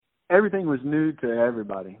everything was new to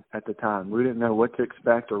everybody at the time. We didn't know what to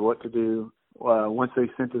expect or what to do. Once they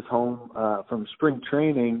sent us home from spring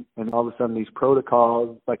training, and all of a sudden these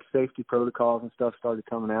protocols, like safety protocols and stuff, started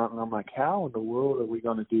coming out, and I'm like, how in the world are we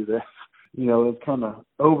going to do this? You know, it's kind of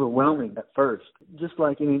overwhelming at first. Just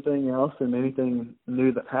like anything else and anything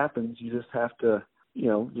new that happens, you just have to, you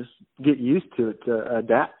know, just get used to it, to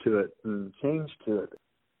adapt to it and change to it.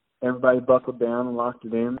 Everybody buckled down and locked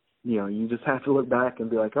it in. You know, you just have to look back and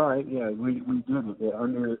be like, all right, yeah, we did it. Yeah,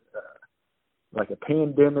 under like a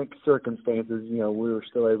pandemic circumstances, you know, we were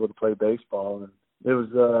still able to play baseball, and it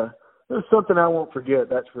was something I won't forget.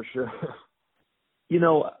 That's for sure. You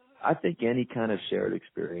know, I think any kind of shared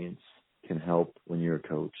experience can help when you're a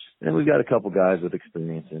coach. And we've got a couple guys with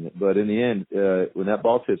experience in it, but in the end, when that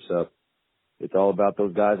ball tips up, it's all about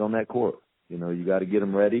those guys on that court. You know, you got to get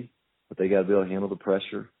them ready, but they got to be able to handle the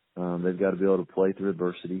pressure. They've got to be able to play through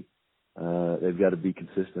adversity. They've got to be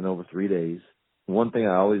consistent over 3 days. One thing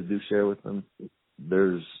I always do share with them,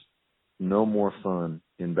 there's no more fun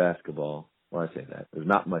in basketball. Well, I say that. There's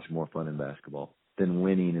not much more fun in basketball than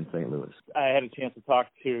winning in St. Louis. I had a chance to talk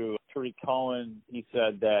to Tariq Cohen. He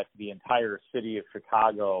said that the entire city of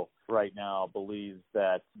Chicago right now believes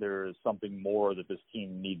that there is something more that this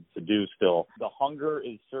team needs to do still. The hunger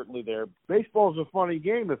is certainly there. Baseball's a funny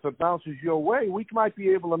game. If it bounces your way, we might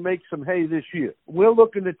be able to make some hay this year. We're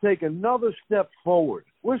looking to take another step forward.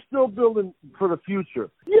 We're still building for the future.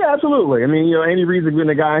 Yeah, absolutely. I mean, you know, Andy Reid's been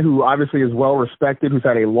a guy who obviously is well respected, who's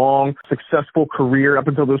had a long, successful career up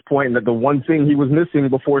until this point, and that the one thing he was missing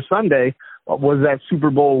before Sunday was that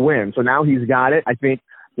Super Bowl win. So now he's got it. I think,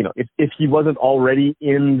 you know, if he wasn't already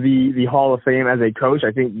in the Hall of Fame as a coach,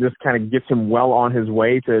 I think this kind of gets him well on his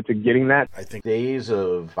way to getting that. I think days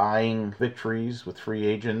of buying victories with free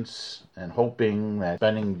agents and hoping that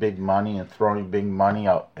spending big money and throwing big money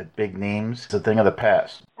out at big names is a thing of the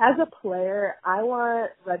past. As a player, I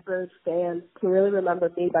want Redbirds fans to really remember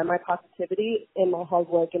me by my positivity and my hard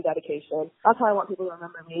work and dedication. That's how I want people to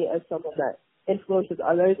remember me, as someone that influences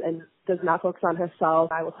others and does not focus on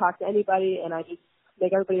herself. I will talk to anybody, and I just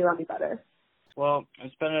make everybody around me better. Well,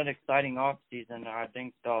 it's been an exciting offseason. I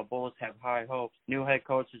think the Bulls have high hopes. New head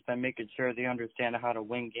coach has been making sure they understand how to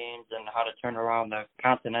win games and how to turn around the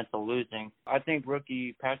continental losing. I think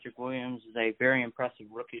rookie Patrick Williams is a very impressive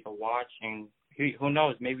rookie to watch, and who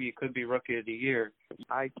knows, maybe he could be Rookie of the Year.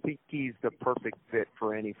 I think he's the perfect fit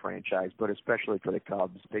for any franchise, but especially for the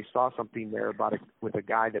Cubs. They saw something there about it with a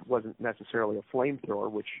guy that wasn't necessarily a flamethrower,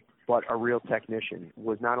 but a real technician.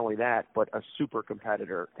 Was not only that, but a super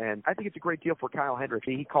competitor. And I think it's a great deal for Kyle Hendricks.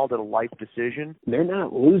 He called it a life decision. They're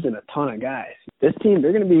not losing a ton of guys. This team,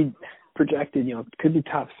 they're going to be projected, you know, could be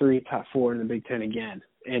top 3, top 4 in the Big Ten again.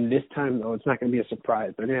 And this time, though, it's not going to be a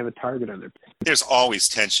surprise. They're going to have a target on their back. There's always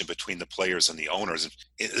tension between the players and the owners.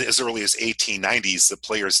 As early as 1890s, the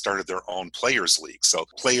players started their own players' league. So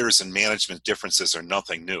players and management differences are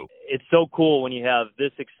nothing new. It's so cool when you have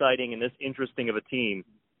this exciting and this interesting of a team,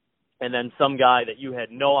 and then some guy that you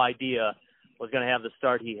had no idea was going to have the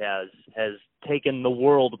start he has taken the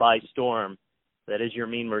world by storm. That is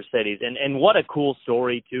Yermin Mercedes. And what a cool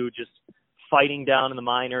story, too, just fighting down in the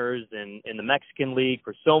minors and in the Mexican League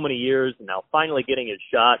for so many years, and now finally getting his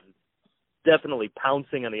shot and definitely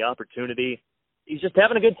pouncing on the opportunity. He's just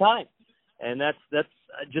having a good time. And that's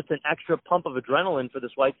just an extra pump of adrenaline for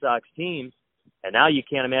this White Sox team. And now you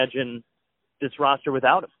can't imagine this roster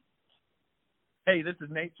without him. Hey, this is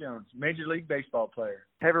Nate Jones, Major League Baseball player.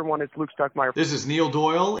 Hey, everyone, it's Luke Stuckmeyer. This is Neil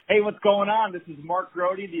Doyle. Hey, what's going on? This is Mark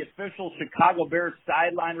Grody, the official Chicago Bears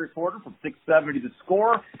sideline reporter from 670 The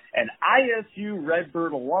Score, an ISU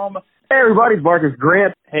Redbird alum. Hey, everybody, it's Marcus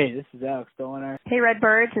Grant. Hey, this is Alex Stoner. Hey,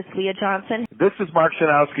 Redbirds, it's Leah Johnson. This is Mark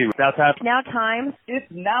Shanowski. Now time. It's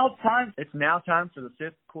now time. It's now time for the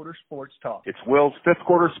Fifth Quarter Sports Talk. It's Will's Fifth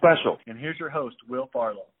Quarter Special. And here's your host, Will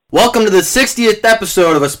Farlow. Welcome to the 60th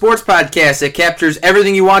episode of a sports podcast that captures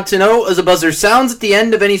everything you want to know as a buzzer sounds at the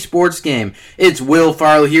end of any sports game. It's Will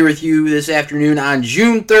Farlow here with you this afternoon on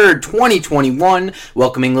June 3rd, 2021,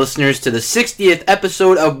 welcoming listeners to the 60th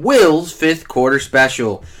episode of Will's Fifth Quarter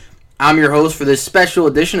Special. I'm your host for this special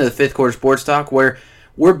edition of the Fifth Quarter Sports Talk, where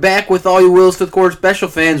we're back with all you Will's Fifth Quarter Special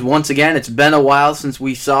fans once again. It's been a while since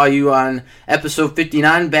we saw you on episode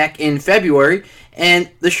 59 back in February,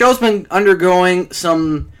 and the show's been undergoing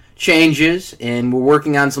some changes, and we're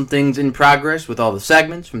working on some things in progress with all the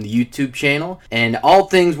segments from the YouTube channel and all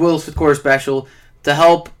things Will's Fifth Quarter Special to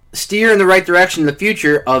help steer in the right direction in the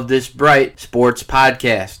future of this bright sports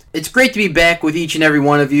podcast. It's great to be back with each and every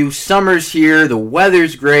one of you. Summer's here, the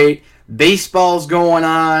weather's great, Baseball's going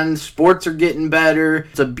on. Sports are getting better.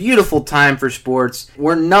 It's a beautiful time for sports.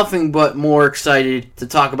 We're nothing but more excited to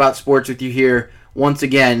talk about sports with you here once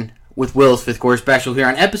again with Will's Fifth Quarter Special here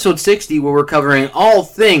on episode 60, where we're covering all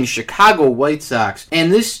things Chicago White Sox.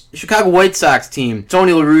 And this Chicago White Sox team,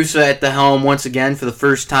 Tony La Russa at the helm once again for the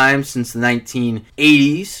first time since the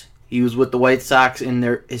 1980s. He was with the White Sox in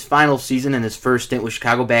his final season and his first stint with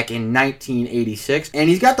Chicago back in 1986. And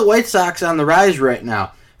he's got the White Sox on the rise right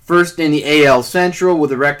now. First in the AL Central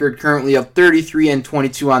with a record currently of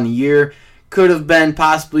 33-22 on the year. Could have been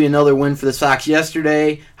possibly another win for the Sox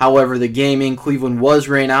yesterday. However, the game in Cleveland was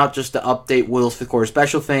rained out, just to update Will's Fifth Quarter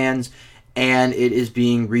Special fans, and it is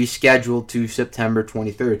being rescheduled to September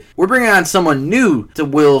 23rd. We're bringing on someone new to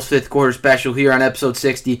Will's Fifth Quarter Special here on episode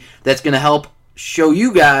 60 that's going to help show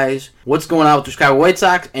you guys what's going on with the Chicago White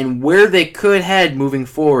Sox and where they could head moving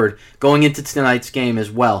forward going into tonight's game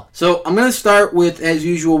as well. So I'm going to start with, as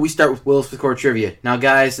usual, we start with Will's Fifth Quarter Trivia. Now,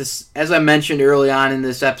 guys, this, as I mentioned early on in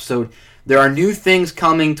this episode, there are new things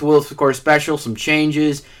coming to Will's Fifth Quarter Special, some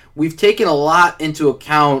changes. We've taken a lot into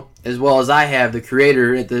account, as well as I have, the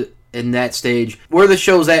creator in that stage, where the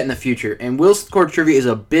show's at in the future. And Will's Fifth Quarter Trivia is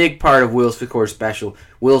a big part of Will's Fifth Quarter Special.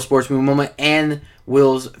 Will's Sports Movie Moment and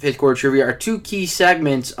Will's Fifth Quarter Trivia are two key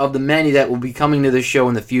segments of the many that will be coming to this show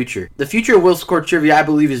in the future. The future of Will's Fifth Quarter Trivia, I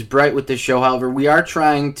believe, is bright with this show. However, we are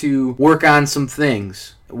trying to work on some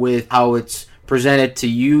things with how it's presented to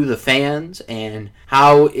you, the fans, and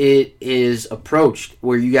how it is approached,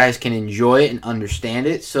 where you guys can enjoy it and understand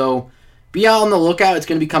it. So be out on the lookout. It's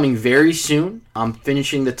going to be coming very soon. I'm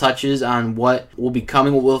finishing the touches on what will be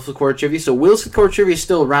coming with Will's Fifth Quarter Trivia. So Will's Fifth Quarter Trivia is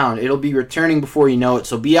still around. It'll be returning before you know it.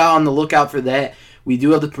 So be out on the lookout for that. We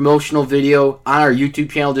do have the promotional video on our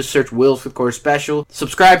YouTube channel. Just search Will's Fifth Quarter Special.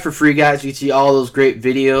 Subscribe for free, guys. You can see all those great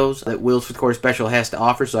videos that Will's Fifth Quarter Special has to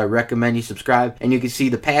offer, so I recommend you subscribe. And you can see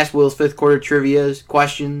the past Will's Fifth Quarter Trivias,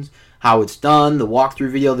 questions, how it's done, the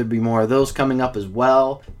walkthrough video. There'll be more of those coming up as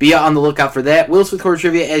well. Be out on the lookout for that. Will's Fifth Quarter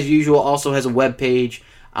Trivia, as usual, also has a webpage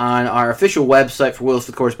on our official website for Will's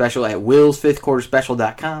Fifth Quarter Special at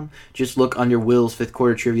willsfifthquarterspecial.com. Just look under Will's Fifth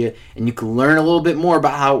Quarter Trivia, and you can learn a little bit more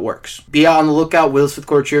about how it works. Be out on the lookout. Will's Fifth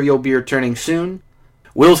Quarter Trivia will be returning soon.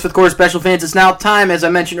 Will's Fifth Quarter Special fans, it's now time, as I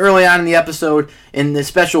mentioned early on in the episode, in the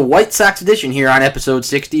special White Sox edition here on episode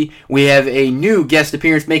 60, we have a new guest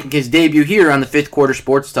appearance making his debut here on the Fifth Quarter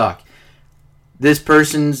Sports Talk. This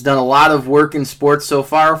person's done a lot of work in sports so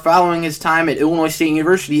far, following his time at Illinois State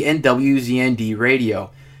University and WZND Radio.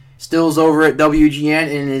 Still's over at WGN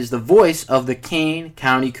and is the voice of the Kane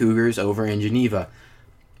County Cougars over in Geneva.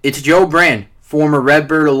 It's Joe Brand, former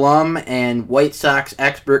Redbird alum and White Sox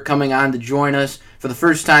expert, coming on to join us for the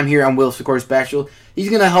first time here on Will's Fifth Quarter Special. He's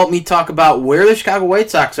going to help me talk about where the Chicago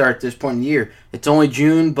White Sox are at this point in the year. It's only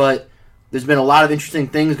June, but there's been a lot of interesting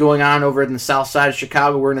things going on over in the south side of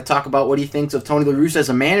Chicago. We're going to talk about what he thinks of Tony La Russa as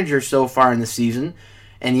a manager so far in the season,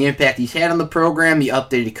 and the impact he's had on the program, the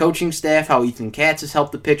updated coaching staff, how Ethan Katz has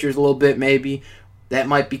helped the pitchers a little bit maybe. That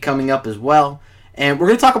might be coming up as well. And we're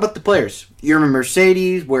going to talk about the players. Yermin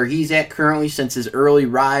Mercedes, where he's at currently since his early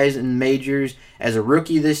rise in majors as a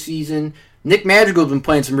rookie this season. Nick Madrigal's been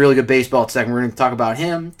playing some really good baseball at second. We're going to talk about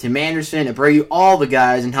him, Tim Anderson, Abreu, all the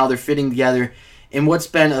guys and how they're fitting together in what's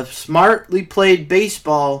been a smartly played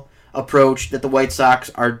baseball approach that the White Sox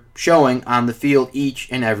are showing on the field each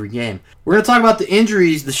and every game. We're going to talk about the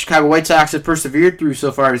injuries the Chicago White Sox have persevered through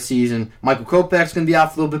so far this season. Michael Kopech's going to be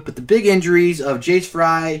out for a little bit, but the big injuries of Jace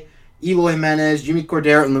Fry, Eloy Jimenez, Jimmy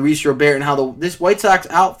Cordero, and Luis Robert, and how this White Sox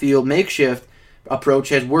outfield makeshift approach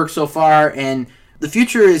has worked so far, and the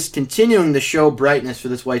future is continuing to show brightness for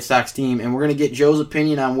this White Sox team, and we're going to get Joe's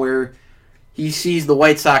opinion on where he sees the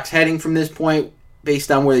White Sox heading from this point based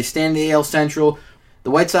on where they stand in the AL Central.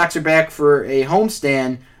 The White Sox are back for a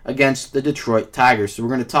homestand against the Detroit Tigers. So we're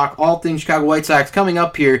going to talk all things Chicago White Sox coming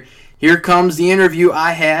up here. Here comes the interview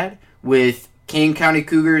I had with Kane County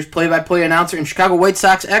Cougars play-by-play announcer and Chicago White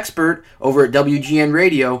Sox expert over at WGN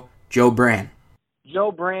Radio, Joe Brand.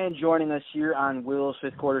 Joe Brand joining us here on Will's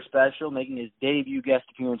Fifth Quarter Special, making his debut guest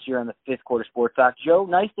appearance here on the Fifth Quarter Sports Talk. Joe,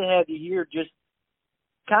 nice to have you here. Just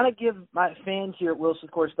kind of give my fans here at Will's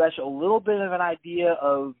Fifth Quarter Special a little bit of an idea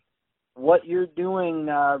of what you're doing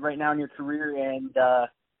right now in your career and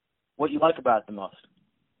what you like about it the most.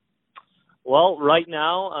 Well, right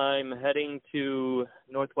now I'm heading to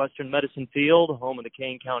Northwestern Medicine Field, home of the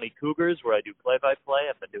Kane County Cougars, where I do play-by-play.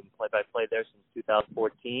 I've been doing play-by-play there since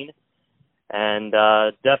 2014. And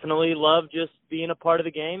definitely love just being a part of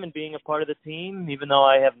the game and being a part of the team. Even though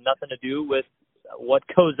I have nothing to do with what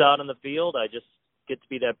goes out on the field, I just get to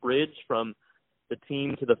be that bridge from the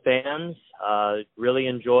team to the fans. Really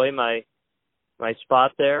enjoy my my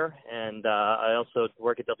spot there. And I also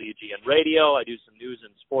work at WGN Radio. I do some news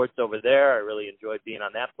and sports over there. I really enjoy being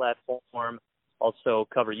on that platform. Also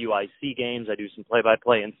cover UIC games. I do some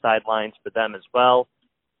play-by-play and sidelines for them as well.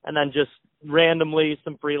 And then just randomly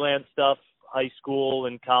some freelance stuff, high school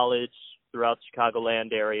and college throughout the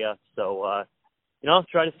Chicagoland area. So,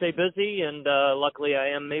 try to stay busy, and luckily I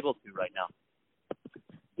am able to right now.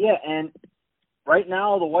 Yeah, and right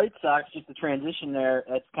now the White Sox, just to transition there,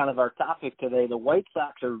 that's kind of our topic today. The White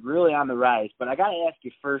Sox are really on the rise, but I got to ask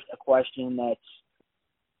you first a question that's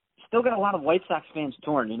still got a lot of White Sox fans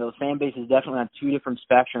torn. The fan base is definitely on two different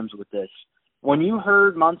spectrums with this. When you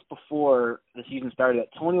heard months before the season started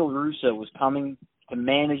that Tony La Russa was coming to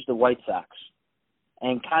manage the White Sox,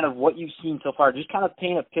 and kind of what you've seen so far, just kind of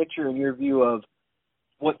paint a picture in your view of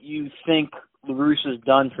what you think La Russa's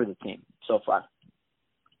done for the team so far.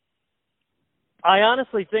 I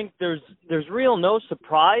honestly think there's real no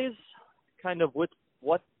surprise kind of with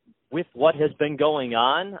what has been going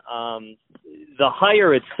on. The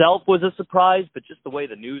hire itself was a surprise, but just the way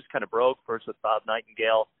the news kind of broke, first with Bob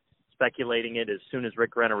Nightingale speculating it as soon as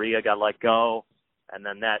Rick Renneria got let go, and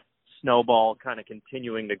then that snowball kind of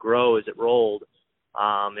continuing to grow as it rolled.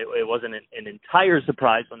 It wasn't an entire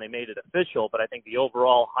surprise when they made it official, but I think the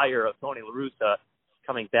overall hire of Tony La Russa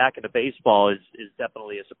coming back into baseball is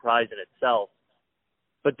definitely a surprise in itself.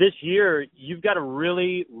 But this year, you've got a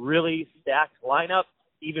really, really stacked lineup,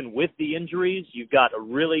 even with the injuries. You've got a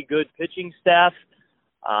really good pitching staff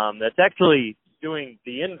that's actually doing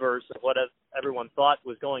the inverse of what everyone thought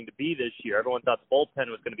was going to be this year. Everyone thought the bullpen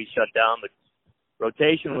was going to be shut down. The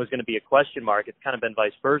rotation was going to be a question mark. It's kind of been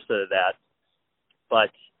vice versa to that. But,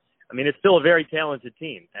 it's still a very talented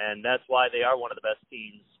team, and that's why they are one of the best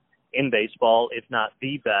teams in baseball, if not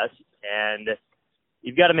the best. And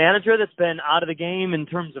you've got a manager that's been out of the game in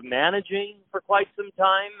terms of managing for quite some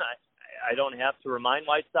time. I don't have to remind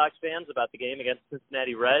White Sox fans about the game against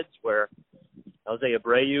Cincinnati Reds where Jose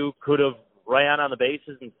Abreu could have ran on the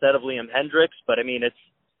bases instead of Liam Hendricks. But,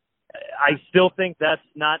 I still think that's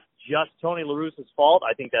not just Tony La Russa's fault.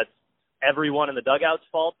 I think that's everyone in the dugout's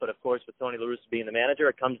fault. But, of course, with Tony La Russa being the manager,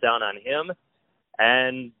 it comes down on him.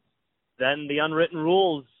 And then the unwritten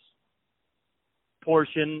rules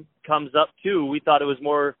portion comes up, too. We thought it was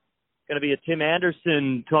more going to be a Tim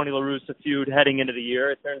Anderson, Tony La Russa feud heading into the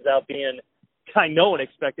year. It turns out being no one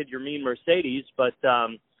expected your mean Mercedes. But,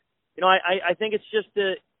 I think it's just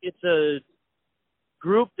it's a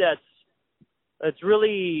group that's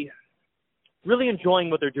really, really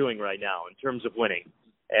enjoying what they're doing right now in terms of winning.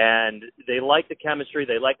 And they like the chemistry.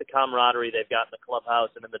 They like the camaraderie they've got in the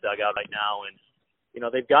clubhouse and in the dugout right now. And,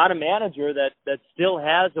 they've got a manager that still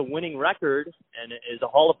has a winning record and is a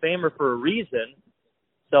Hall of Famer for a reason.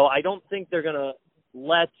 So I don't think they're going to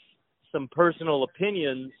let some personal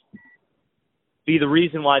opinions be the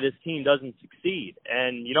reason why this team doesn't succeed.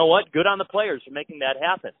 And you know what? Good on the players for making that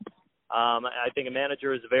happen. I think a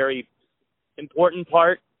manager is a very important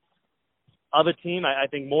part of a team. I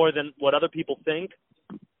think more than what other people think.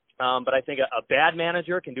 But I think a bad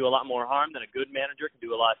manager can do a lot more harm than a good manager can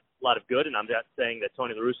do a lot of good. And I'm not saying that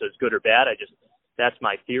Tony La Russa is good or bad. That's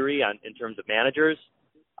my theory in terms of managers.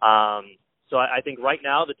 So I think right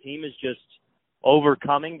now the team is just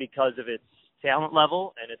overcoming because of its talent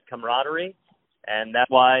level and its camaraderie. And that's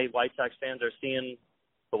why White Sox fans are seeing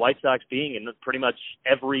the White Sox being in pretty much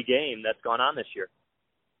every game that's gone on this year.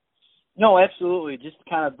 No, absolutely. Just to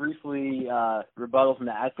kind of briefly rebuttal from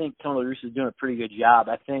that, I think Tony La Russa is doing a pretty good job.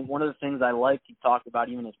 I think one of the things I liked he talked about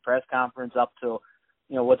even in his press conference up till,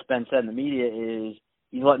 what's been said in the media is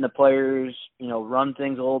he's letting the players, run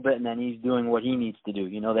things a little bit, and then he's doing what he needs to do.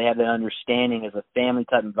 They have that understanding as a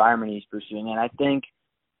family-type environment he's pursuing. And I think,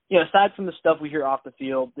 aside from the stuff we hear off the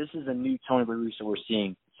field, this is a new Tony La Russa we're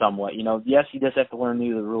seeing somewhat. Yes, he does have to learn the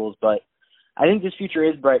rules, but I think this future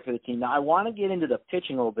is bright for the team. Now, I want to get into the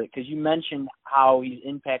pitching a little bit because you mentioned how he's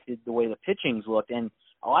impacted the way the pitching's looked, and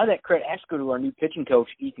a lot of that credit has to go to our new pitching coach,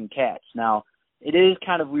 Ethan Katz. Now, it is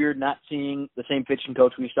kind of weird not seeing the same pitching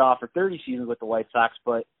coach we saw for 30 seasons with the White Sox,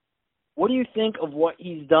 but what do you think of what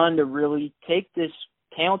he's done to really take this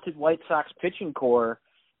talented White Sox pitching core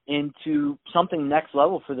into something next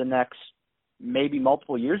level for the next maybe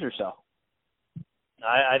multiple years or so?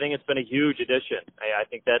 I think it's been a huge addition. I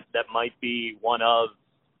think that might be one of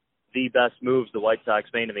the best moves the White Sox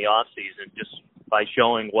made in the offseason, just by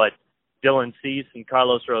showing what Dylan Cease and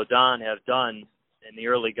Carlos Rodon have done in the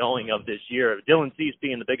early going of this year. Dylan Cease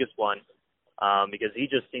being the biggest one, because he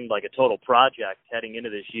just seemed like a total project heading into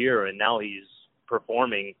this year, and now he's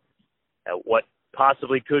performing at what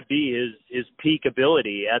possibly could be his peak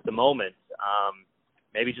ability at the moment.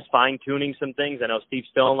 maybe just fine-tuning some things. I know Steve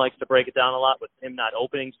Stone likes to break it down a lot with him not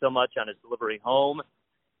opening so much on his delivery home.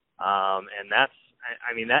 And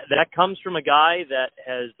that comes from a guy that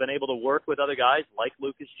has been able to work with other guys like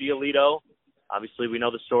Lucas Giolito. Obviously, we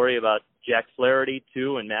know the story about Jack Flaherty,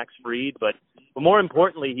 too, and Max Fried. But more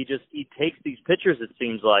importantly, he takes these pitchers, it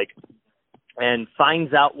seems like, and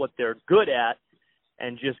finds out what they're good at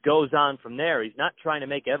and just goes on from there. He's not trying to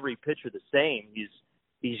make every pitcher the same.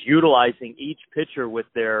 He's utilizing each pitcher with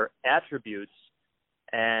their attributes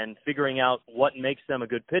and figuring out what makes them a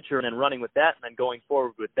good pitcher and then running with that and then going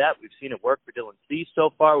forward with that. We've seen it work for Dylan Cease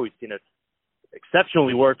so far. We've seen it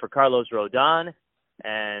exceptionally work for Carlos Rodon.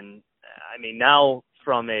 And, now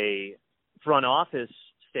from a front office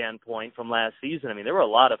standpoint from last season, there were a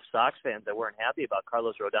lot of Sox fans that weren't happy about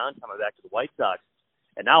Carlos Rodon coming back to the White Sox.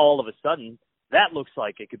 And now all of a sudden, that looks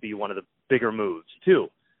like it could be one of the bigger moves, too.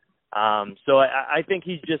 So I think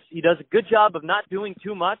he does a good job of not doing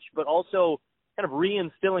too much, but also kind of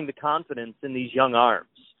reinstilling the confidence in these young arms.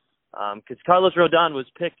 Because Carlos Rodon was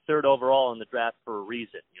picked 3rd overall in the draft for a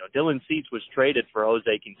reason. Dylan Cease was traded for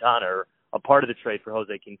Jose Quintana, or a part of the trade for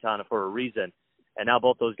Jose Quintana for a reason. And now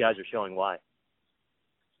both those guys are showing why.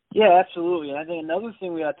 Yeah, absolutely. And I think another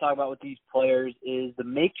thing we got to talk about with these players is the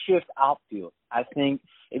makeshift outfield. I think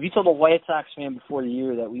if you told a White Sox fan before the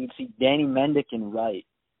year that we would see Danny Mendick in right,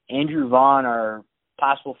 Andrew Vaughn, our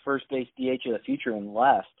possible first base DH of the future, in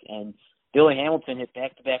left, and Billy Hamilton hit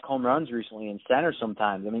back-to-back home runs recently in center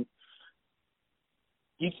sometimes.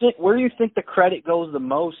 Where do you think the credit goes the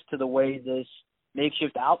most to the way this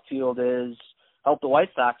makeshift outfield is help the White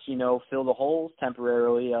Sox, fill the holes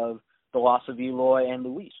temporarily of the loss of Eloy and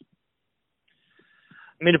Luis?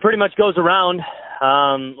 It pretty much goes around.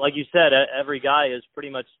 Like you said, every guy has pretty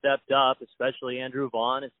much stepped up, especially Andrew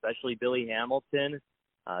Vaughn, especially Billy Hamilton.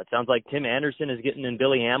 It sounds like Tim Anderson is getting in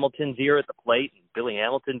Billy Hamilton's ear at the plate, and Billy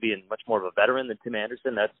Hamilton being much more of a veteran than Tim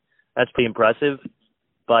Anderson. That's pretty impressive.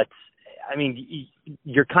 But,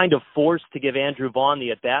 you're kind of forced to give Andrew Vaughn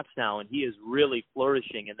the at-bats now, and he is really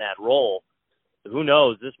flourishing in that role. So who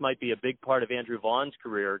knows? This might be a big part of Andrew Vaughn's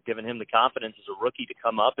career, giving him the confidence as a rookie to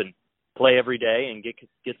come up and play every day and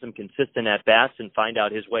get some consistent at-bats and find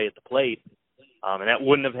out his way at the plate. And that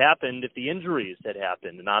wouldn't have happened if the injuries had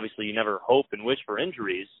happened. And obviously you never hope and wish for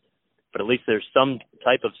injuries, but at least there's some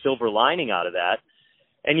type of silver lining out of that.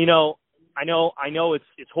 And, I know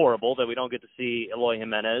it's horrible that we don't get to see Eloy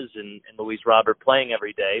Jimenez and Luis Robert playing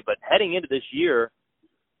every day, but heading into this year,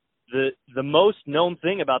 the most known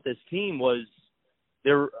thing about this team was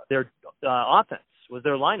their offense, was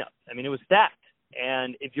their lineup. It was stacked.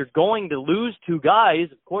 And if you're going to lose 2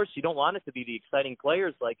 guys, of course, you don't want it to be the exciting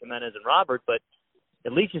players like Jimenez and Robert, but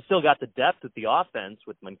at least you still got the depth with the offense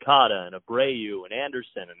with Moncada and Abreu and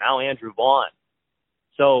Anderson and now Andrew Vaughn.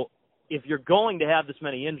 So if you're going to have this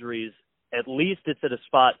many injuries, at least it's at a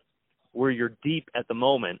spot where you're deep at the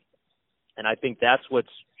moment. And I think that's what's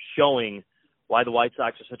showing why the White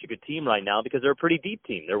Sox are such a good team right now, because they're a pretty deep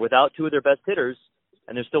team. They're without 2 of their best hitters,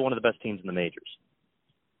 and they're still one of the best teams in the majors.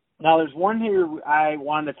 Now, there's one here I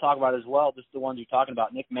wanted to talk about as well, just the ones you're talking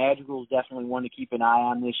about. Nick Madrigal is definitely one to keep an eye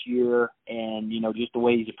on this year, and, just the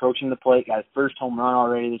way he's approaching the plate. Got his first home run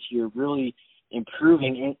already this year, really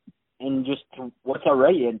improving in just what's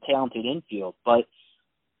already a talented infield. But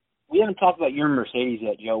we haven't talked about Yermin Mercedes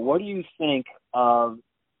yet, Joe. What do you think of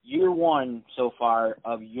year one so far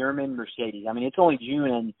of Yermin Mercedes? It's only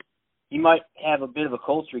June, and he might have a bit of a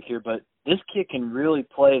cold streak here, but this kid can really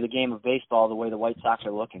play the game of baseball the way the White Sox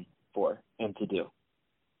are looking for him to do.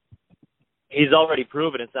 He's already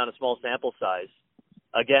proven it's not a small sample size.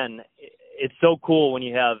 Again, it's so cool when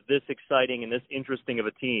you have this exciting and this interesting of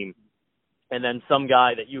a team, and then some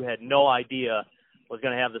guy that you had no idea was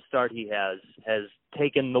going to have the start he has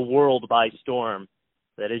taken the world by storm.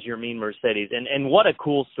 That is Yermin Mercedes. And what a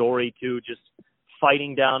cool story, too, just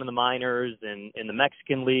fighting down in the minors and in the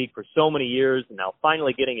Mexican League for so many years, and now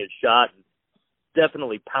finally getting his shot, and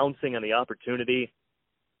definitely pouncing on the opportunity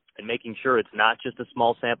and making sure it's not just a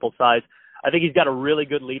small sample size. I think he's got a really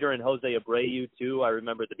good leader in Jose Abreu, too. I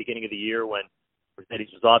remember at the beginning of the year when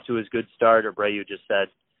Mercedes was off to his good start, Abreu just said,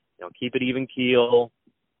 keep it even keel.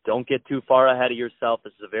 Don't get too far ahead of yourself.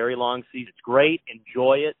 This is a very long season. It's great.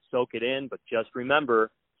 Enjoy it. Soak it in. But just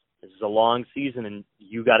remember, this is a long season, and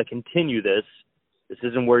you got to continue this. This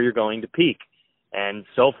isn't where you're going to peak. And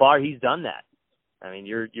so far, he's done that.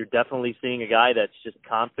 You're definitely seeing a guy that's just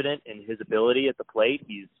confident in his ability at the plate.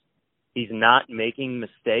 He's not making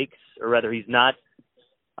mistakes, or rather, he's not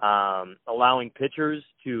allowing pitchers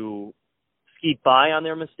to skeet by on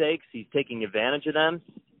their mistakes. He's taking advantage of them.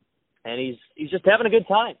 And he's just having a good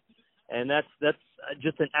time. And that's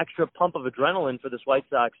just an extra pump of adrenaline for this White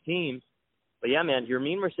Sox team. But yeah, man,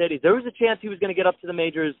 Yermin Mercedes, there was a chance he was going to get up to the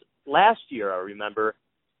majors last year, I remember,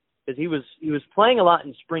 because he was playing a lot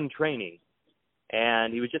in spring training.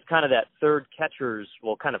 And he was just kind of that fourth catcher's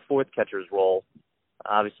role,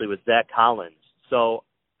 obviously with Zach Collins. So,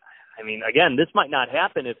 I mean, again, this might not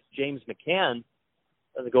happen if James McCann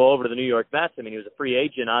doesn't go over to the New York Mets. I mean, he was a free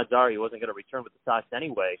agent. Odds are he wasn't going to return with the Sox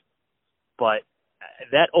anyway. But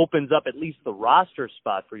that opens up at least the roster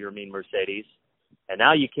spot for Yermin Mercedes. And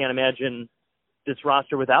now you can't imagine this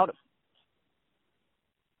roster without him.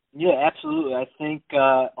 Yeah, absolutely. I think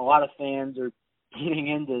a lot of fans are getting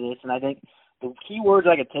into this, and I think the key words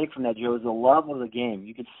I could take from that, Joe, is the love of the game.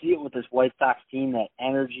 You could see it with this White Sox team, that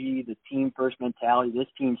energy, the team-first mentality this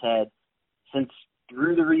team's had since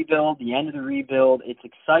through the rebuild, the end of the rebuild. It's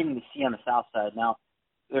exciting to see on the South Side. Now,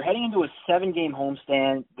 they're heading into a 7-game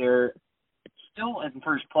homestand. They're still in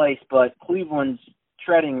first place, but Cleveland's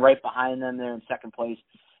treading right behind them there in second place.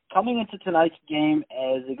 Coming into tonight's game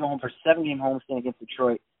as they go home for a 7-game homestand against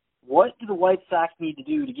Detroit, what do the White Sox need to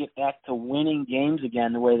do to get back to winning games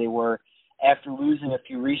again the way they were after losing a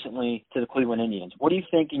few recently to the Cleveland Indians? What do you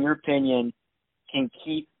think, in your opinion, can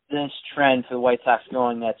keep this trend for the White Sox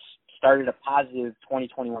going that's started a positive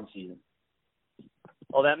 2021 season?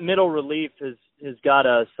 Well, that middle relief has got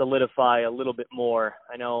to solidify a little bit more.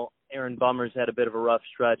 I know Aaron Bummers had a bit of a rough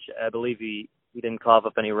stretch. I believe he didn't cough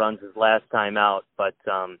up any runs his last time out. But,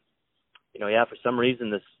 for some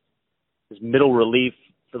reason, this middle relief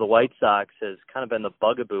for the White Sox has kind of been the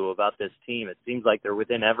bugaboo about this team. It seems like they're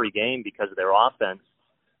within every game because of their offense.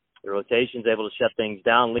 The rotation's able to shut things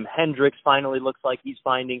down. Liam Hendricks finally looks like he's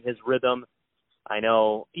finding his rhythm. I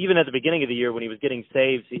know even at the beginning of the year when he was getting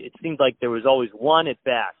saves, it seemed like there was always one at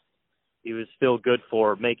bat he was still good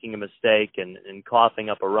for making a mistake and coughing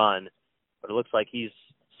up a run. But it looks like he's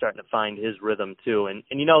starting to find his rhythm too. And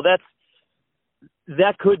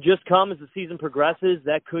that could just come as the season progresses.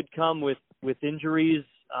 That could come with injuries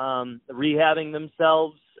rehabbing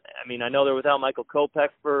themselves. I mean, I know they're without Michael Kopech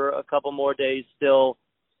for a couple more days still.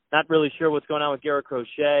 Not really sure what's going on with Garrett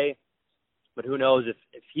Crochet, but who knows if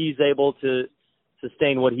he's able to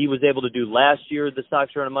sustain what he was able to do last year. The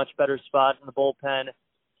Sox are in a much better spot in the bullpen.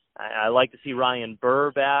 I like to see Ryan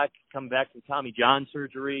Burr come back from Tommy John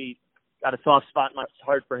surgery. Got a soft spot in my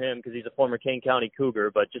heart for him because he's a former Kane County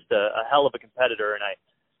Cougar, but just a hell of a competitor, and I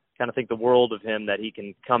kind of think the world of him that he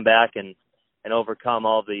can come back and overcome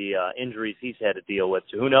all the injuries he's had to deal with.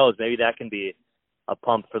 So who knows? Maybe that can be a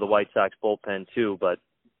pump for the White Sox bullpen too. But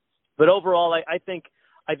overall, I think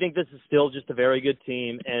this is still just a very good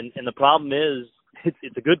team. And the problem is,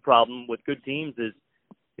 it's a good problem with good teams is,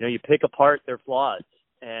 you pick apart their flaws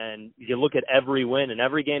and you look at every win and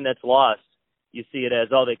every game that's lost, you see it as,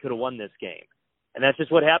 they could have won this game. And that's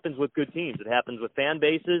just what happens with good teams. It happens with fan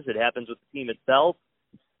bases. It happens with the team itself.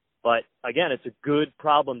 But again, it's a good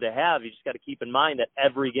problem to have. You just got to keep in mind that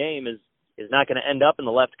every game is not going to end up in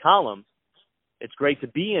the left column. It's great to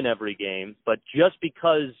be in every game, but just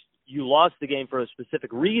because you lost the game for a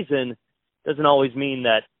specific reason doesn't always mean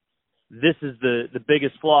that this is the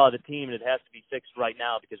biggest flaw of the team and it has to be fixed right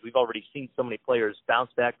now, because we've already seen so many players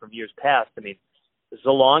bounce back from years past. I mean, this is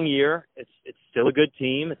a long year. It's still a good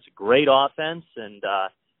team. It's a great offense, and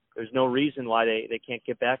there's no reason why they can't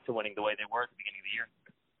get back to winning the way they were at the beginning of the year.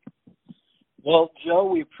 Well, Joe,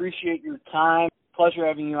 we appreciate your time. Pleasure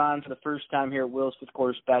having you on for the first time here at Will's Fifth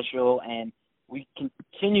Quarter Special, and we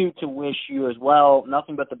continue to wish you as well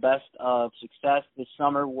nothing but the best of success this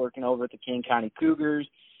summer working over at the Kane County Cougars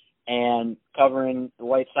and covering the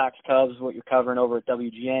White Sox Cubs, what you're covering over at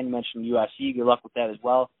WGN. You mentioned USC. Good luck with that as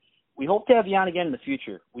well. We hope to have you on again in the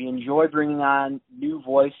future. We enjoy bringing on new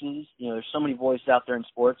voices. There's so many voices out there in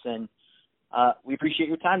sports, and we appreciate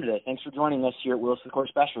your time today. Thanks for joining us here at Will's Fifth Quarter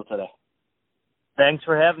Special today. Thanks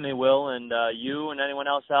for having me, Will, and you and anyone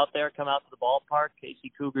else out there, come out to the ballpark,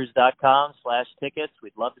 kccougars.com/tickets.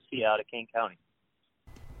 We'd love to see you out at Kane County.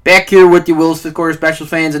 Back here with you, Will's Fifth Quarter Special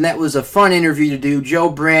fans, and that was a fun interview to do. Joe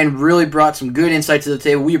Brand really brought some good insight to the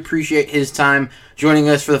table. We appreciate his time joining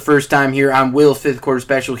us for the first time here on Will's Fifth Quarter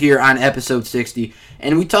Special here on episode 60.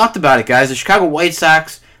 And we talked about it, guys. The Chicago White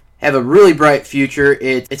Sox have a really bright future.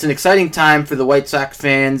 It's an exciting time for the White Sox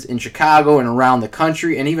fans in Chicago and around the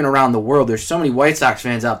country and even around the world. There's so many White Sox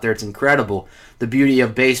fans out there. It's incredible, the beauty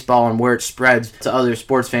of baseball and where it spreads to other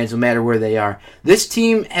sports fans no matter where they are. This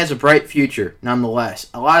team has a bright future, nonetheless.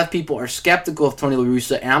 A lot of people are skeptical of Tony La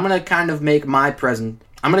Russa, and I'm going to kind of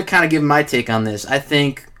give my take on this. I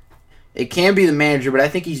think it can be the manager, but I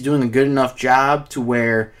think he's doing a good enough job to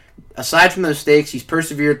where aside from the mistakes, he's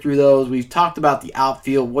persevered through those. We've talked about the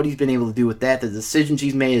outfield, what he's been able to do with that, the decisions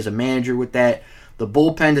he's made as a manager with that. The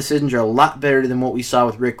bullpen decisions are a lot better than what we saw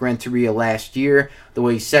with Rick Renteria last year. The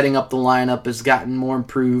way he's setting up the lineup has gotten more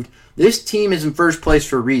improved. This team is in first place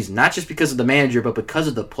for a reason, not just because of the manager, but because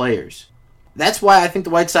of the players. That's why I think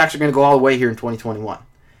the White Sox are going to go all the way here in 2021.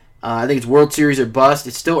 I think it's World Series or bust.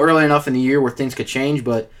 It's still early enough in the year where things could change,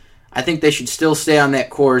 but I think they should still stay on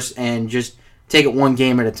that course and just take it one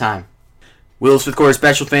game at a time. Will's Fifth Quarter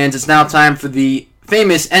Special fans, it's now time for the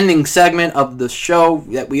famous ending segment of the show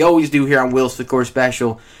that we always do here on Will's Fifth Quarter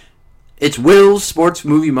Special. It's Will's Sports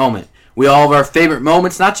Movie Moment. We all have our favorite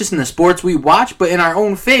moments, not just in the sports we watch, but in our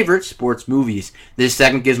own favorite sports movies. This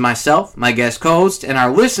segment gives myself, my guest co-host, and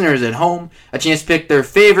our listeners at home a chance to pick their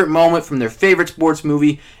favorite moment from their favorite sports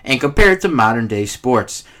movie and compare it to modern-day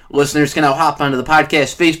sports. Listeners can now hop onto the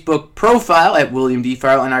podcast Facebook profile at William D.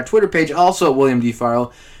 Farrell and our Twitter page also at William D.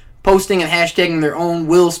 Farrell, posting and hashtagging their own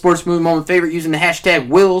Will's Sports Movie Moment favorite using the hashtag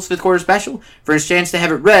Will's Fifth Quarter Special for a chance to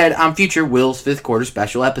have it read on future Will's Fifth Quarter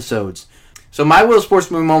Special episodes. So my Will's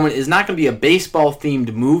Sports Movie Moment is not going to be a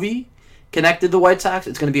baseball-themed movie connected to the White Sox.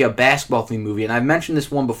 It's going to be a basketball-themed movie. And I've mentioned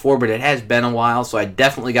this one before, but it has been a while, so I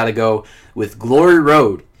definitely got to go with Glory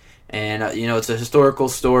Road. And, it's a historical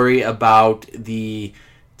story about the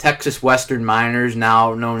Texas Western Miners,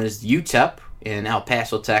 now known as UTEP in El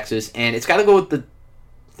Paso, Texas. And it's got to go with the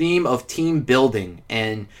theme of team building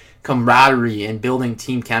and camaraderie and building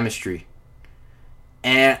team chemistry.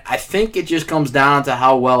 And I think it just comes down to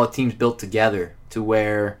how well a team's built together, to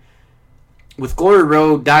where with Glory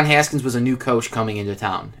Road, Don Haskins was a new coach coming into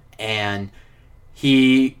town. And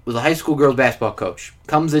he was a high school girls basketball coach.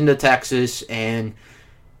 Comes into Texas and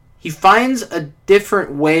he finds a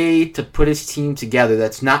different way to put his team together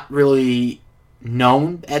that's not really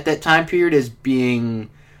known at that time period as being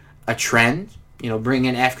a trend.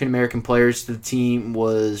 Bringing African American players to the team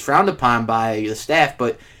was frowned upon by the staff.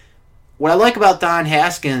 But what I like about Don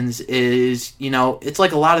Haskins is, it's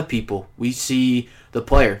like a lot of people. We see the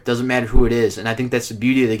player. Doesn't matter who it is. And I think that's the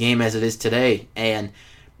beauty of the game as it is today. And,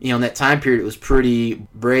 in that time period, it was pretty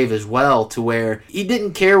brave as well, to where he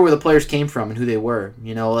didn't care where the players came from and who they were.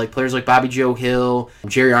 Like players like Bobby Joe Hill,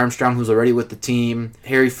 Jerry Armstrong, who's already with the team,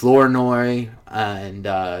 Harry Flournoy, and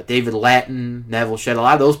David Lattin, Neville Shedd, a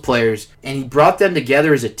lot of those players. And he brought them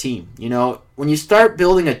together as a team. When you start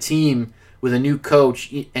building a team with a new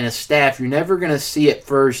coach and a staff, you're never going to see at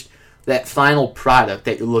first that final product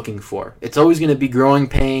that you're looking for. It's always going to be growing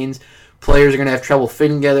pains. Players are going to have trouble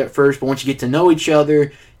fitting together at first, but once you get to know each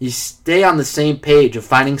other, you stay on the same page of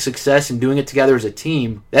finding success and doing it together as a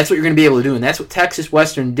team. That's what you're going to be able to do, and that's what Texas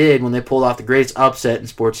Western did when they pulled off the greatest upset in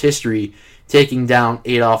sports history, taking down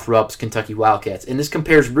Adolph Rupp's Kentucky Wildcats. And this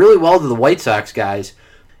compares really well to the White Sox, guys.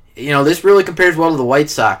 This really compares well to the White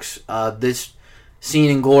Sox. This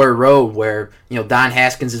scene in Glory Road where, Don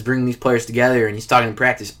Haskins is bringing these players together and he's talking in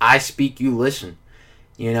practice. I speak, you listen.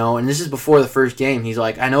 And this is before the first game. He's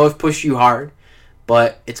like, I know I've pushed you hard,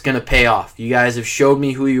 but it's going to pay off. You guys have showed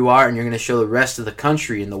me who you are, and you're going to show the rest of the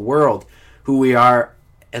country and the world who we are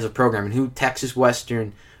as a program and who Texas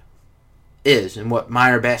Western is and what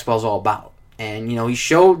minor basketball is all about. And, he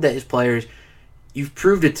showed that his players, you've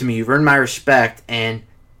proved it to me. You've earned my respect, and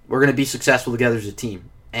we're going to be successful together as a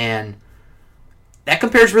team. And that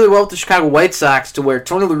compares really well with the Chicago White Sox, to where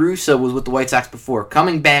Tony La Russa was with the White Sox before,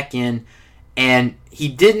 coming back in, and he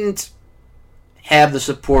didn't have the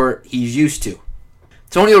support he's used to.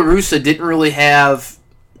 Tony La Russa didn't really have,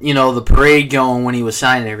 the parade going when he was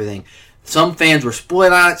signing everything. Some fans were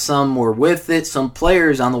split on it, some were with it, some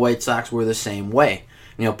players on the White Sox were the same way.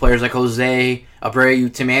 Players like Jose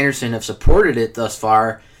Abreu, Tim Anderson have supported it thus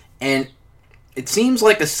far, and it seems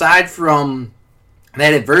like aside from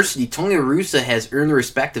that adversity, Tony La Russa has earned the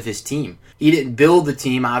respect of his team. He didn't build the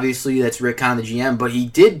team, obviously, that's Rick Hahn, the GM, but he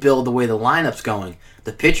did build the way the lineup's going,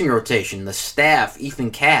 the pitching rotation, the staff, Ethan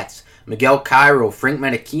Katz, Miguel Cairo, Frank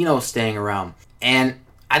Menechino staying around. And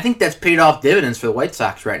I think that's paid off dividends for the White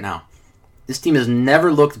Sox right now. This team has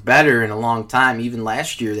never looked better in a long time. Even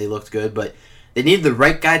last year they looked good, but they needed the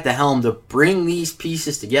right guy at the helm to bring these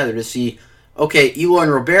pieces together to see, okay, Eloy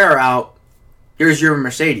and Robert are out, here's your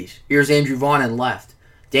Mercedes, here's Andrew Vaughn in left.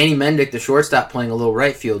 Danny Mendick, the shortstop, playing a little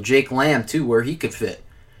right field. Jake Lamb, too, where he could fit.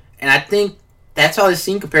 And I think that's how this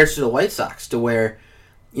team compares to the White Sox, to where,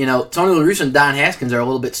 Tony La Russa and Don Haskins are a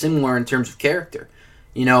little bit similar in terms of character.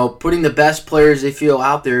 Putting the best players they feel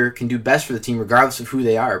out there can do best for the team regardless of who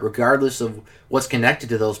they are, regardless of what's connected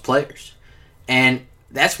to those players. And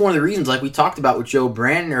that's one of the reasons, like we talked about with Joe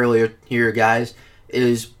Brandon earlier here, guys,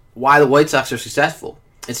 is why the White Sox are successful.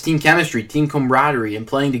 It's team chemistry, team camaraderie, and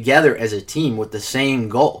playing together as a team with the same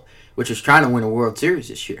goal. which was trying to win a World Series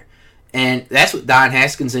this year. And that's what Don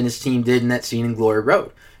Haskins and his team did in that scene in Glory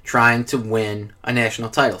Road, trying to win a national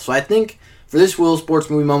title. So I think for this Will Sports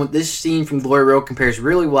Movie moment, this scene from Glory Road compares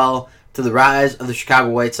really well to the rise of the Chicago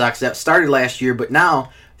White Sox that started last year, but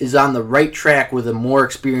now is on the right track with a more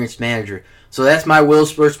experienced manager. So that's my Will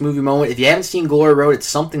Sports Movie moment. If you haven't seen Glory Road, it's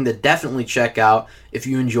something to definitely check out if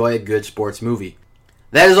you enjoy a good sports movie.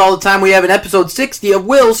 That is all the time we have in episode 60 of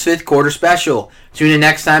Will's Fifth Quarter Special. Tune in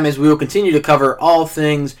next time as we will continue to cover all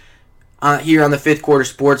things here on the Fifth Quarter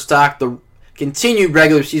Sports Talk, the continued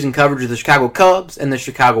regular season coverage of the Chicago Cubs and the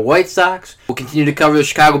Chicago White Sox. We'll continue to cover the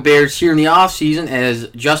Chicago Bears here in the offseason as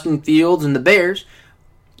Justin Fields and the Bears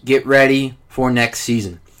get ready for next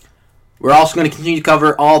season. We're also going to continue to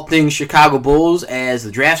cover all things Chicago Bulls as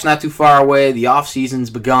the draft's not too far away, the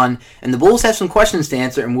offseason's begun, and the Bulls have some questions to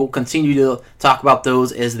answer, and we'll continue to talk about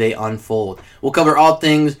those as they unfold. We'll cover all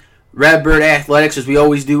things Redbird Athletics as we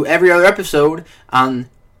always do every other episode on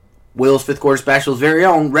Will's Fifth Quarter Special's very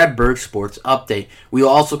own Redbird Sports Update. We will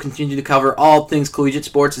also continue to cover all things collegiate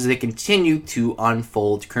sports as they continue to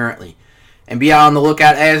unfold currently. And be on the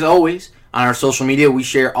lookout, as always, on our social media. We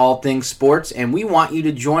share all things sports, and we want you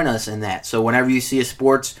to join us in that. So whenever you see a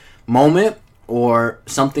sports moment or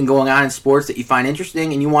something going on in sports that you find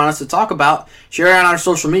interesting and you want us to talk about, share it on our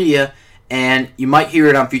social media, and you might hear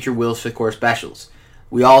it on future Will's Fifth Quarter Specials.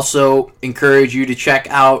 We also encourage you to check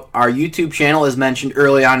out our YouTube channel, as mentioned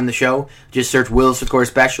early on in the show. Just search Will's Fifth Quarter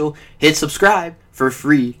Special. Hit subscribe for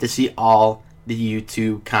free to see all the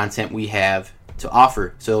YouTube content we have to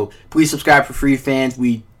offer. So please subscribe for free, fans.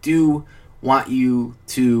 We do want you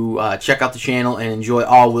to check out the channel and enjoy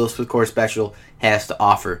all Will's Fifth Quarter Special has to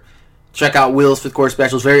offer. Check out Will's Fifth Quarter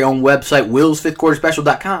Special's very own website,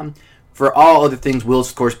 willsfifthquarterspecial.com, for all other things Will's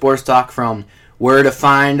Fifth Quarter Sports Talk, from where to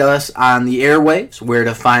find us on the airwaves, where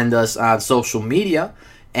to find us on social media,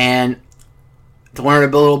 and to learn a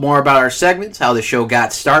little more about our segments, how the show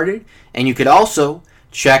got started. And you could also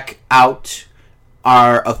check out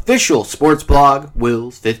our official sports blog,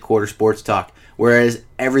 Will's Fifth Quarter Sports Talk, whereas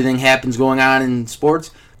everything happens going on in sports.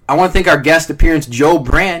 I want to thank our guest appearance, Joe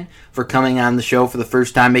Brand, for coming on the show for the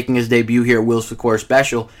first time, making his debut here at Will's Fifth Quarter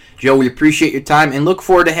Special. Joe, we appreciate your time and look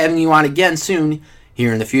forward to having you on again soon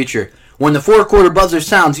here in the future. When the fourth quarter buzzer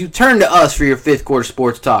sounds, you turn to us for your Fifth Quarter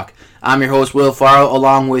Sports Talk. I'm your host, Will Farrell,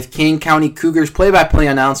 along with King County Cougars play-by-play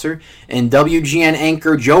announcer and WGN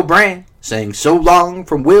anchor Joe Brand, saying so long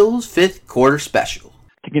from Will's Fifth Quarter Special.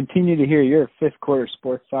 To continue to hear your Fifth Quarter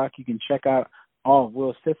Sports Talk, you can check out all of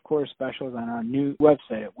Will's Fifth Quarter Specials on our new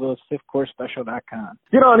website at willsfifthquarterspecial.com.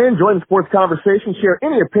 Get on in, join the sports conversation, share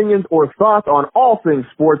any opinions or thoughts on all things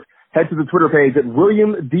sports. Head to the Twitter page at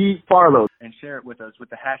William D. Farlow. And share it with us with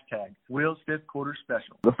the hashtag Will's Fifth Quarter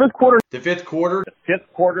Special. The fifth quarter. The fifth quarter. The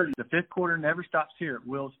fifth quarter. The fifth quarter never stops here at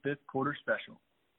Will's Fifth Quarter Special.